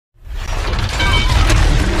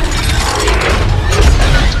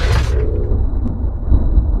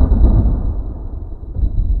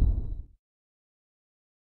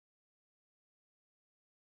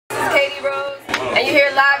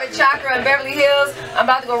here in Beverly Hills. I'm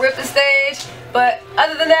about to go rip the stage. But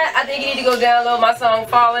other than that, I think you need to go download my song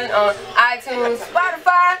Fallen on iTunes,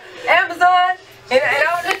 Spotify, Amazon, and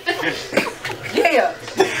all that. Yeah.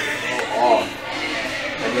 Oh,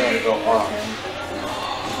 I'm gonna go off.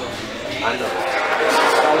 I know.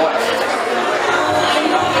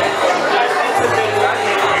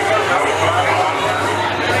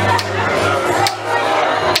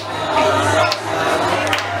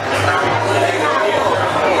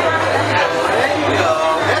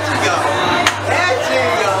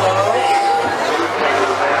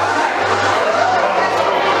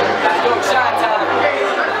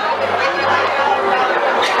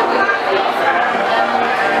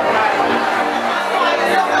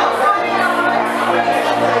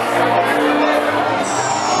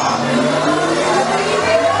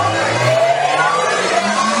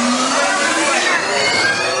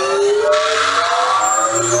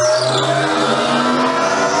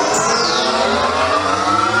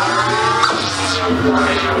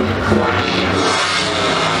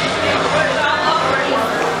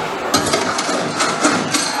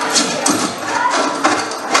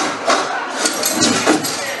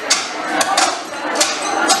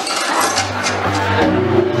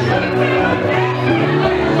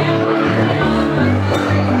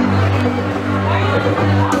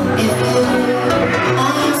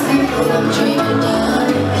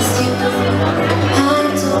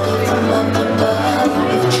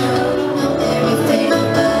 Everything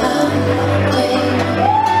about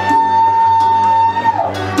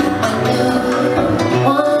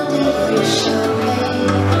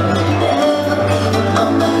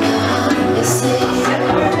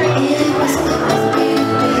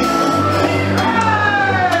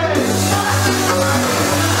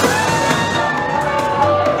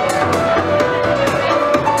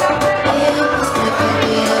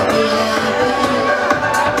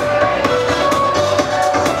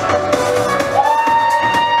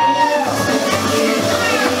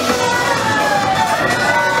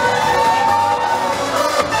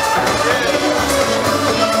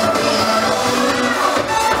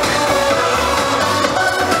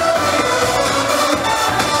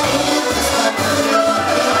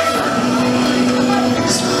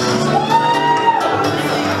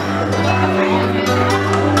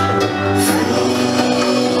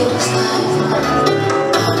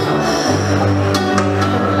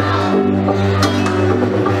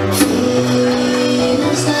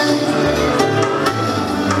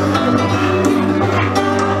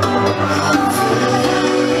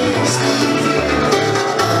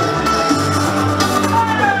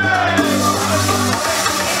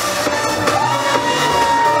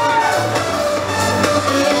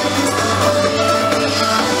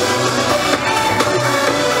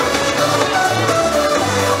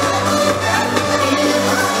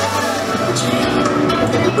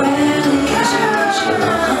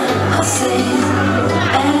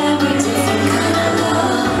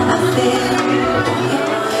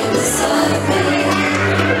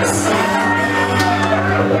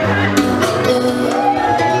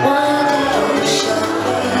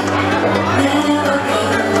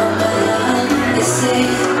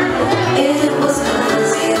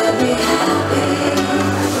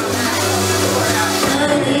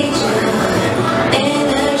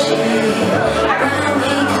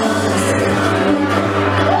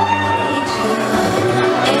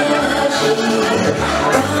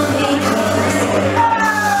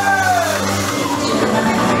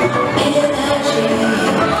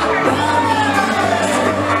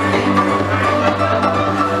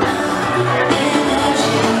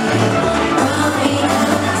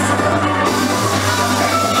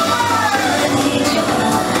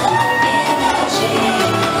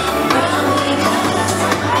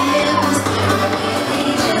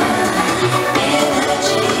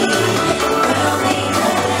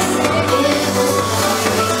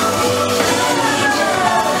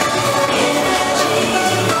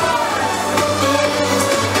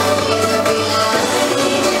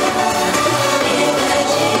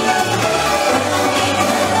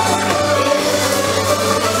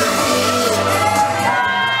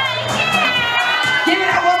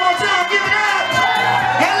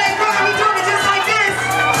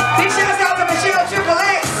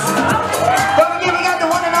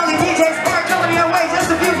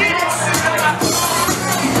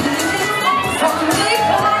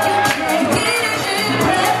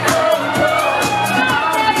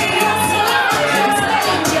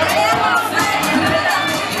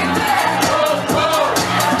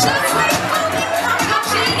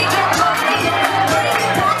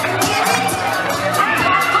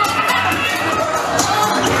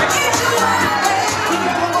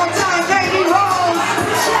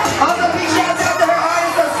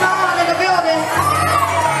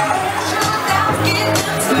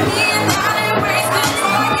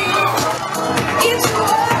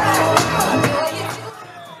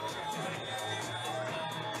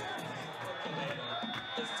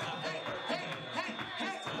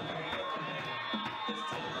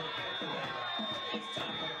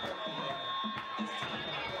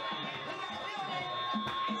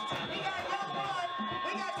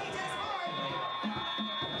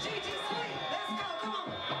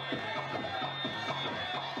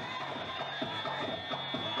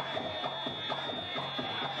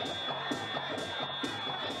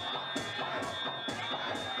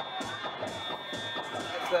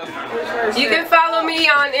You can follow me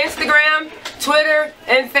on Instagram, Twitter,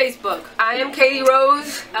 and Facebook. I am Katie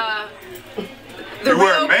Rose. You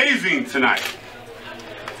were amazing tonight.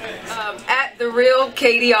 At the real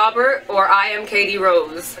Katie Aubert, or I am Katie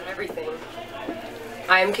Rose. Everything.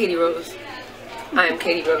 I am Katie Rose. I am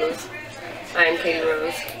Katie Rose. I am Katie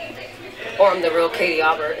Rose. Or I'm the real Katie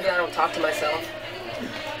Aubert. I don't talk to myself.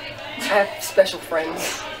 I have special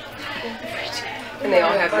friends. And they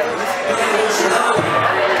all have names.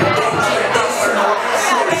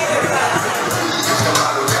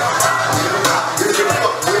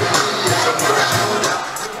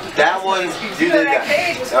 That one, you did that.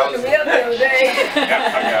 Cage was fucking me up the other day.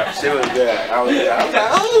 Yeah, I got it. She was good. I was like,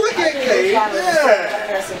 oh, look at Kate. Yeah.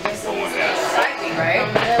 Exciting, right?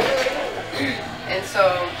 And so,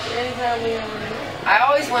 I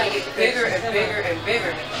always want to get bigger and bigger and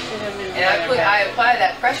bigger. And I apply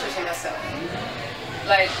that pressure to myself.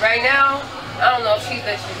 Like right now, I don't know if she's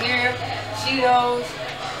let you hear. She knows.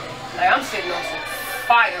 Like I'm sitting on some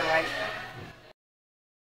fire right now.